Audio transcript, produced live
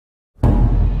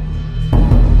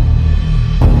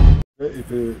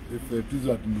if it is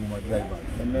what my drivers.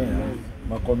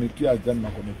 My committee has done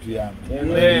my committee. Yes.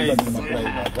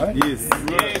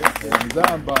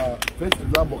 First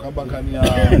example, Kabakania.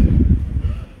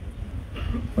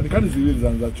 When can is the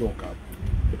Zanza choke up?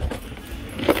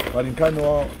 But in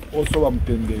Kano also am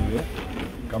tendere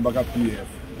Kambaka PF.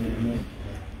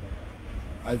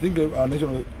 I think our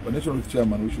national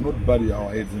chairman, we should not bury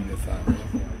our heads in the sand.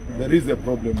 There is a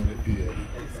problem with the PF.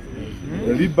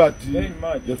 The liberty,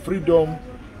 the freedom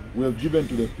we have given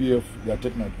to the PF, they are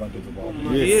taking advantage of our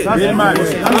PF. Yes.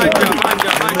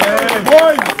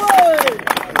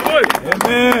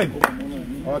 Amen.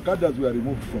 Our cadres were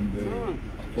removed from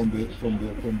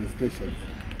the station,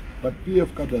 but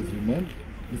PF cadres remained.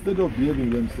 Instead of behaving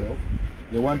themselves,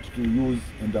 they want to use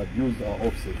and abuse our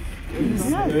offsets.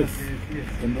 Yes.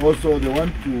 And also they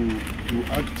want to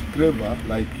act clever,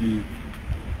 like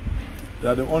they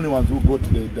are the only ones who got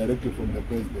the directive from the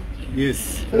president.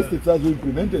 Yes. First it's us who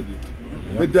implemented it.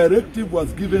 Yeah. The directive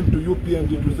was given to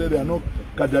UPND to say there are no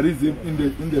cadarism in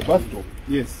the bus stop.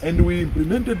 Yes. And we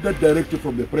implemented that directive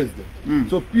from the president.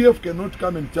 So PF cannot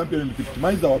come and champion and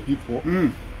victimize our people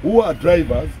who are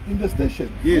drivers in the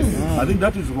station. Yes. I think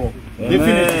that is wrong.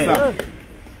 Definitely, sir.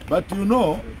 But you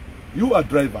know, you are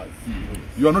drivers.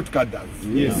 You are not cadres.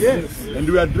 Yes. Yes. And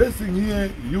we are addressing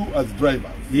here you as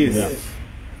drivers. Yes. Yes.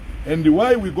 And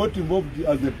why we got involved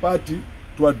as a party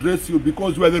to address you,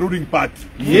 because we are the ruling party.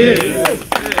 Yes. Yes.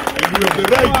 And we have the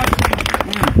right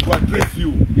to address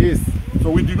you. Yes.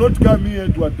 So we did not come here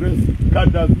to address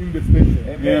cadres in the station.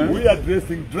 Amen. We are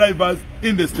addressing drivers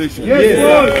in the station. Yes.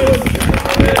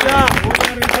 Yes.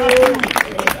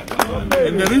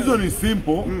 And the reason is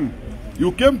simple.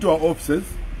 You came to our offices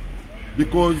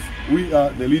because we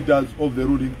are the leaders of the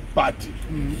ruling party.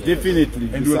 Definitely.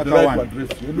 And we have the right to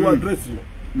address you. And we address you.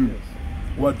 Yes.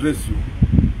 We address you.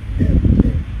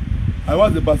 I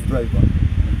was a bus driver.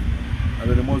 I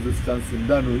had the Moses chance in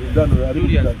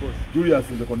Julius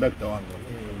is the conductor one.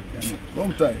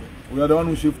 Long time. We are the one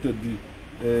who shifted the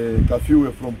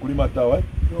curfew from Kulima Tower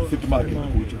to City Market.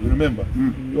 You remember?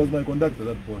 He was my conductor at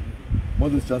that point.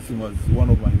 Moses Chancing was one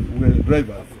of my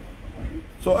drivers.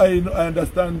 So I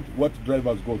understand what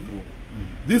drivers go through.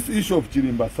 This issue of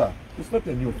Chirimbasa, it's not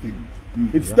a new thing.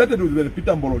 It started with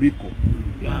Peter Mbororiko.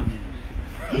 Yeah.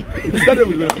 It started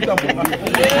with Peter Mbororiko.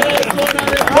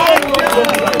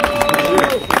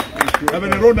 I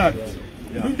mean, Ronald.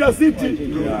 Ninja City.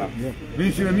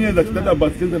 Nishimia that started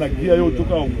bus station na kia yo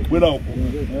toka kwenda huko.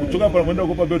 Kutoka pale kwenda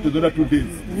huko pale to 2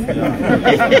 days.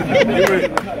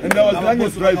 And I was the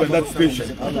youngest driver in that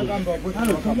station.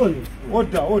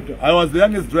 I was the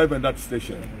youngest driver in that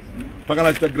station. Paka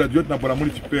na graduate na bwana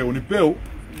muli chipeo. Unipeo.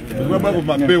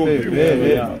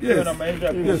 Yes.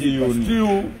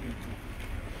 Still,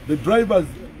 the drivers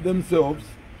themselves,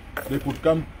 they could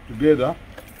come together.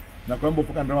 Na kwamba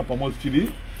paka ndama pamoja chini.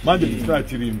 Manje kisha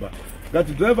chirimba.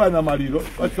 That driver na malilo,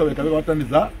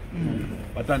 wataniza.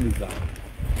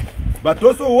 But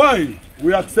also why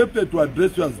we accepted to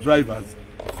address you as drivers?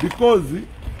 Because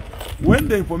when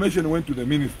the information went to the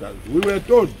ministers, we were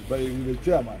told by the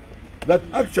chairman that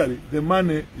actually the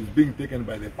money is being taken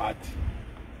by the party.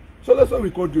 So that's why we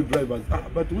called you drivers.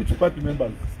 But which party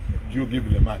members do you give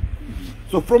the money?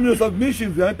 So from your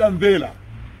submissions,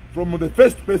 from the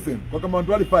first person,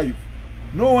 5,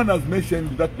 no one has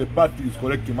mentioned that the party is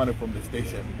collecting money from the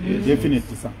station. Yes.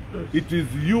 Definitely, sir. It is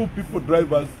you people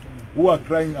drivers who are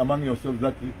crying among yourselves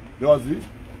that there was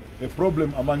a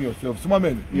problem among yourselves.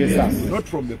 Yes, sir. Not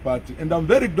from the party. And I'm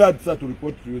very glad, sir, to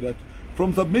report to you that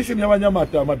from submission,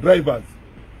 Yamanyamata, my drivers,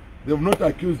 they have not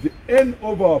accused any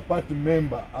of our party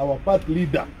member, our party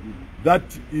leader, that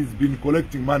is been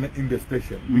collecting money in the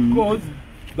station. Because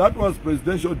that was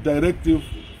presidential directive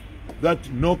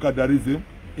that no cadarism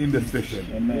in the station.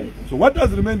 Amen. So what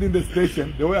has remained in the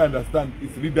station, the way I understand,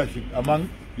 is leadership among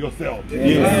yourselves.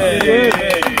 Yes. Yes.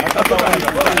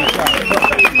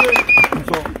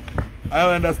 So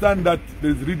I understand that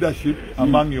there's leadership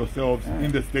among yourselves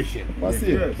in the station.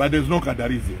 Yes. But there's no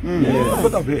cadarism. That's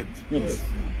what I've heard. Yes.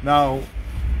 Now,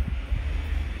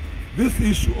 this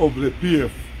issue of the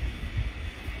PF,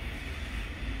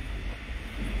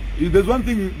 there's one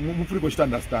thing Mufriko should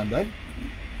understand, right?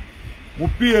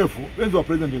 PF, when's our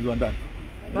president is one that?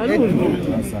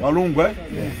 Malungwe?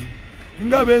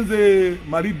 Inga benze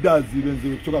maridazi benze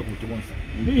kutoka kutumonsa.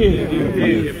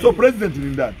 So president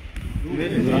in that.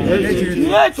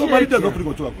 So maridazi Afrika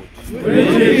kutoka kutu.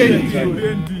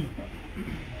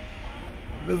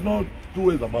 There's no two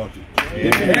ways about it.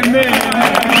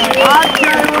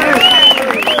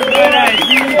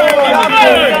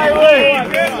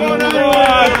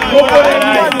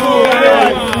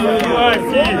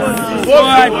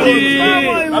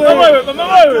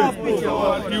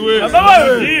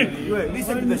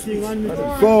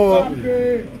 So,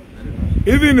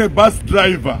 even a bus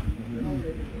driver,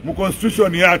 mu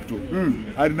constitution yatu,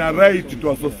 had a right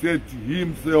to associate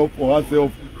himself or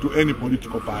herself to any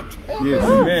political party. Yes.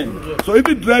 Amen. So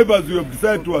even drivers, you have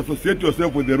decided to associate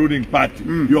yourself with the ruling party,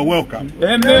 you are welcome.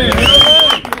 Amen.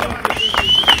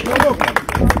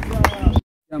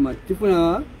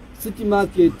 Tifuna city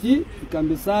market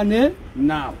ikambisane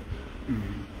now.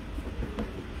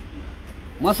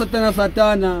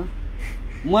 Masatana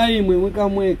mwaimwe mweka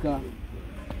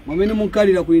mwamene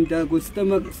munkalira ku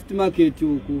city market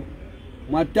huku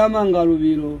mwatama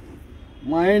ngalubiro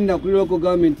mwaenda ku local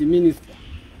government minister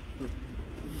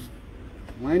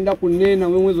mwaenda kunena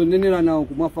mwezo nenera nao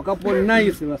kumwafakapo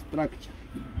nice la structure.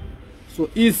 So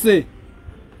ise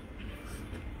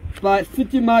pa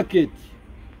city market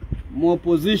more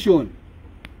position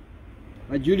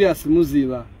wa Julius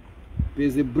Muziba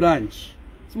there's a branch.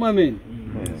 Amen.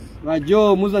 Yes.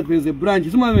 Rajo Muza there's a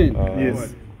branch. Amen.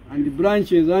 Yes. And the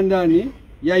branch is under ni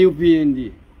ya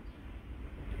UPND.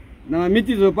 Na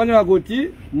miti zopande wagoti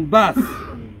mbas.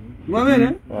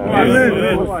 Amen.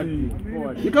 Amen.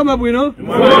 Ni kama bwino?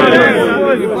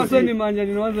 Amen. Pasa ni manja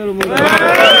ni wanza lo Mungu.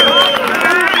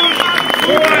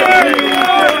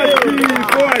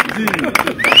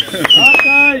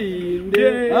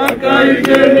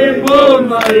 Akainde ni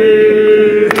bomba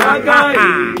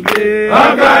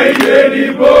akainde ni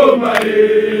bomba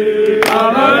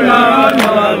abana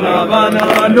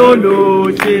bandondo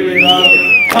chira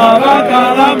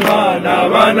abakalamba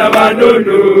na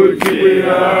bandondo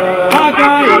chira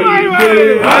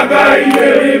akainde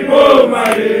ni bomba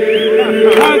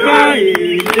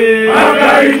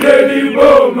akainde ni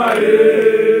bomba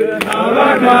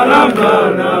abakalamba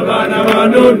na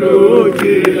bandondo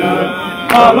chira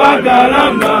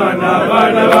abakalamba na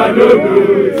bandondo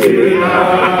chira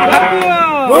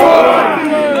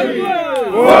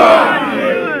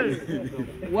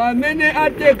wamene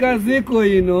ateka ziko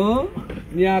ino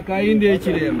ni Akainde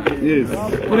Chilema. Yes.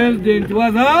 President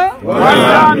wa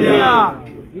Zambia.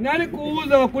 Inali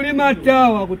kuuza wakulima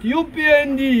tawa kuti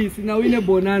UPND sinawine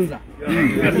bonanza.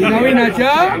 Sinawina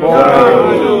cha?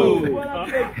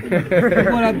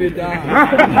 Bora beta.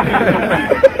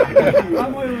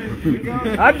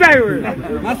 Hata iwe.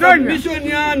 Masoni mission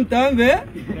ya ntamve.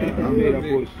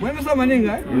 Mwewe sama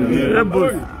ninga?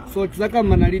 So tizaka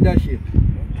mana leadership.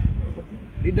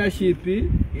 Leadership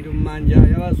ilu manja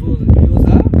ya wazoza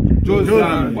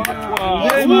Joza.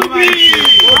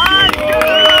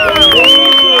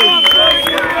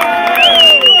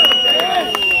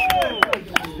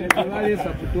 Wale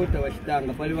saputota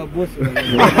washitanga pale wabosi.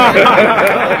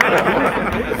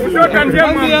 Kutoka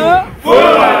njema.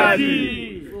 Forward.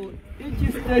 So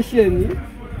each station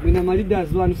mina ma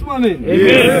leaders one. Amen.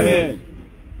 Amen.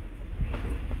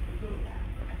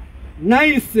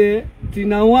 Nice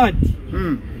tina wati.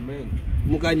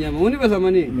 Mukanyama unipesa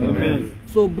mani. Amen.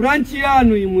 So branch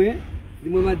yanu imwe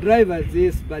nimwe ma drivers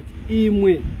yes but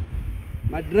imwe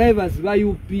ma drivers ba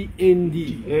UPND.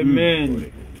 Amen.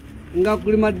 Nga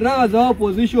kuli ma drivers wa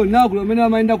opposition na kulomena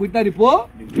maenda kuita report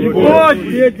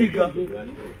etika.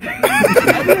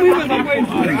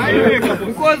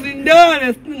 Because in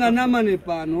there stinga nama ne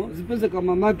pano zipeze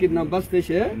kama market na bus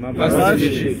station.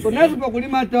 So nazo pa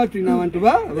kulima tatu na watu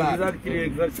ba.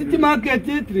 Exactly. City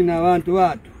market trina watu.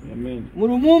 Amen.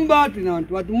 Murumumba trina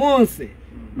watu monse.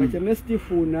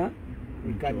 Bachemestifuna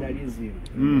ikadalizim.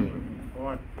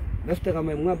 Nasta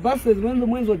kama mwa buses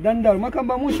mwenzo danda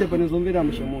makamba mushe panezomvera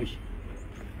mushe.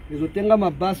 Nizotenga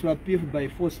mabasi wa PF by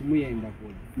force muyenda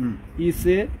kodi.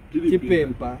 Ise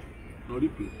chipempa.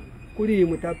 Kuli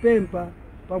mutapempa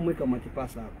pamweka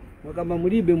matipasa ako. Wakamba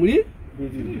mulibe muli?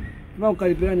 Tuma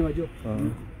ukalipirani wajo.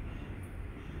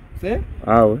 Se?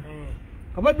 Awe.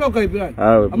 Kabatu ukalipirani?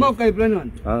 Awe. Ama ukalipirani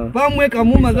wanu? Pamweka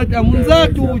muma zati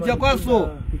amunzatu uja kwaso.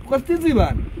 Kwa stizi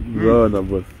bana? Zona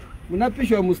boss.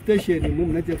 Munapishwa mu station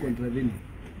munache contravene.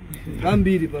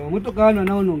 Kambiri pa motoka wana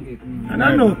naonongeka.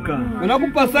 Ananoka.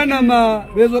 Wanakupasana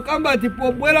mawezo kamba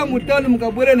tipo bwela mutano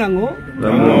mkabwele nango.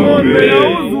 Ngombe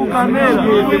nauzu kamera.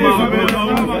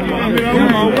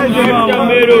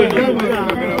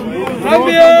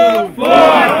 Zambia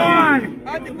forward.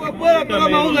 Ati kwa bwela kwa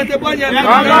mauza tebanya.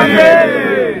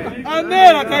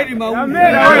 Amera kaidi mauza.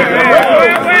 Amera.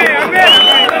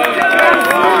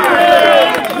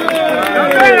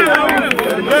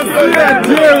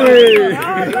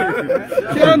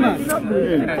 Chama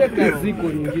teka ziko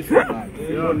nyingi sana.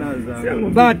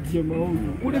 But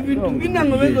kuli vintu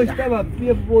binango wezo chitaba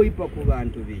PFO ipa ku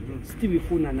bantu bije. Steve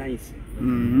funa nice.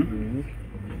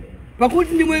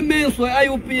 pakuti ndimwe menso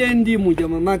ya UPND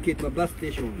mujama market wa bus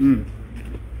station.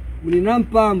 Mulina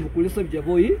mpamvu kulisa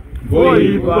bjavoyi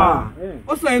Boyiba.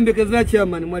 Osayembekeza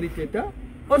chairman Mwaliteta,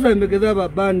 osayembekeza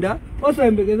babanda,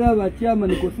 osayembekeza ba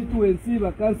chairman constituency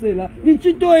ba councilor.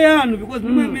 Inchito yanu because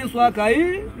ndimwe menso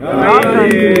akayi.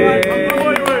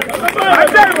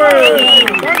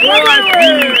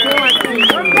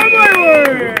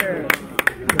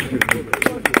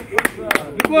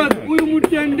 Because uyu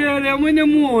mutendere mwene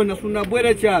muona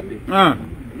sunabwera chape.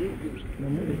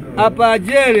 Apa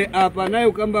ajere apa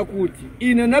nayo kamba kuti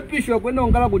ine napishwa kwenda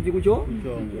ongala kuti kucho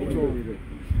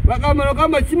bakamano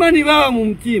kama chimani baba mu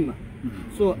mtima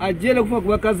so ajere kufa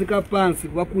kuba kazi ka pansi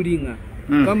kuba kulinga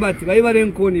kamba ati baibale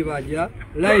nkoni baja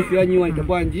life yanyiwa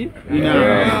itabwanji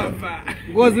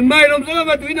ngozi mbailo msaka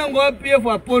batu ina ngo APF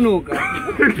aponoka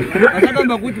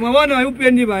akakamba kuti mabana wa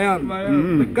UPND bayamba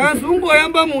kansu ngo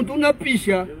yamba muntu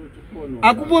unapisha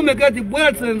akupome kati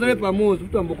bwela tsanzale pamozi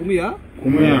utambo kumia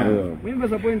mwimba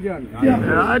sa point yana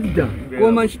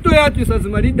kwa manchito yatu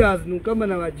isazima leaders nukamba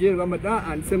na wajere kama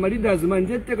daa nisema leaders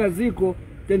manjete kaziko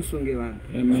tenisonge wana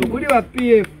so kuli wa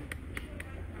PF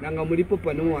nanga mulipo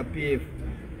panomu wa PF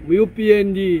mu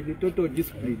UPND ni total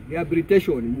discipline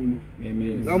rehabilitation munu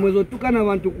na mwezo tukana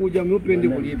wantu kuja mu UPND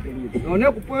kulipe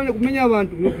naone kupone kumenya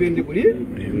wantu mu UPND kulipe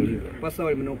pasa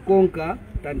wali mno konka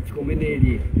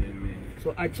tanchikomeneli.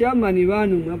 So achama ni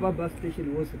wanu mwapa bus station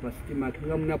wose pa stima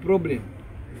kinga muna problem.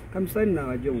 Kamsani na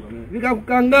wajonga. Vika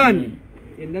kukangani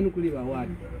endani kuliwa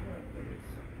watu.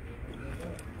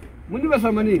 Mundi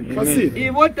basama nini?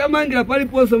 Iwo tamangira pali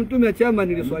poso mtume achama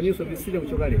ni Liswaniso bisile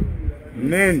kuchokale.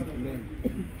 Amen.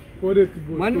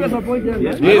 Mundi basama point ya.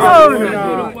 Yes.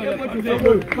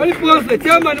 Pali poso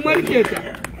chama ni Mwaliteta.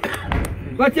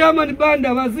 Ba chama ni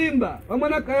banda wazimba,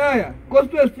 wamwana kayaya,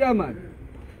 constituency chairman.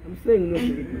 I'm saying no,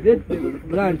 let the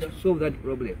branch solve that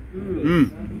problem.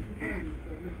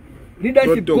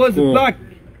 Leadership goes back.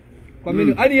 Kwa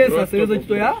mimi ali yesa serezo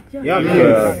chito ya?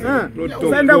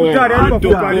 Senda utare hapa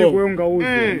kwa kuonga uzi.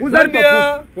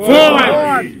 Uzambia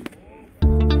forward.